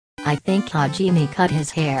I think Hajime cut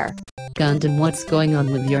his hair. Gundam, what's going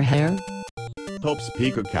on with your hair? Hope's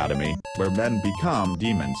Peak Academy, where men become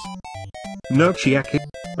demons. No, Chiaki.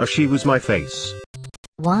 She was my face.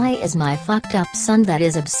 Why is my fucked up son that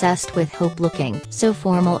is obsessed with Hope looking so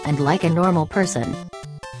formal and like a normal person?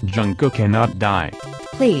 Junko cannot die.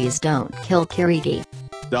 Please don't kill Kirigi.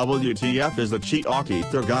 WTF is the Chiaki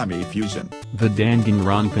Thurgami fusion. The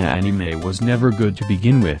Danganronpa anime was never good to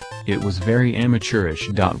begin with, it was very amateurish.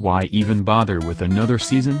 Why even bother with another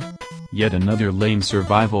season? Yet another lame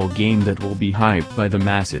survival game that will be hyped by the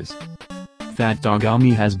masses. Fat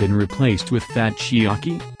Dogami has been replaced with Fat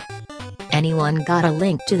Chiaki? Anyone got a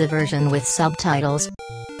link to the version with subtitles?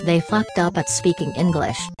 They fucked up at speaking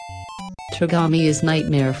English. Togami is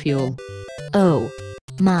nightmare fuel. Oh.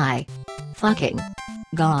 My. Fucking.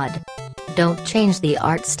 God. Don't change the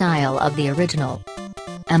art style of the original.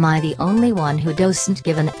 Am I the only one who doesn't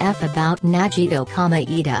give an F about Najito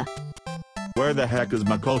Ida? Where the heck is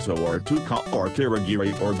Makoto or Tuka or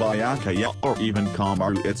Kirigiri or Bayakaya or even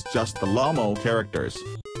Kamaru? It's just the Lomo characters.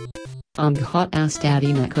 Hot ass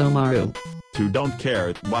daddy Nekomaru. Who don't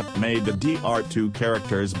care what made the DR2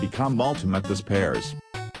 characters become ultimate despairs.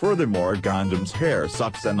 Furthermore, Gundam's hair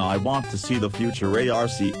sucks and I want to see the future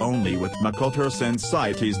ARC only with Makoto since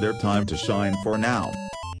it is their time to shine for now.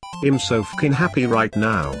 I'm so fucking happy right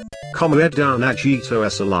now. Komoeda Najito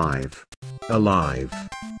is alive. Alive.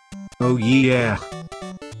 Oh yeah.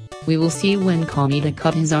 We will see when Kamida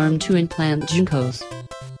cut his arm to implant Junko's.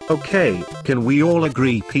 Okay, can we all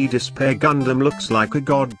agree P-Despair Gundam looks like a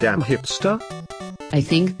goddamn hipster? I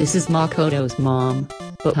think this is Makoto's mom,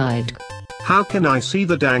 but hide. How can I see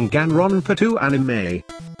the Danganronpa 2 anime?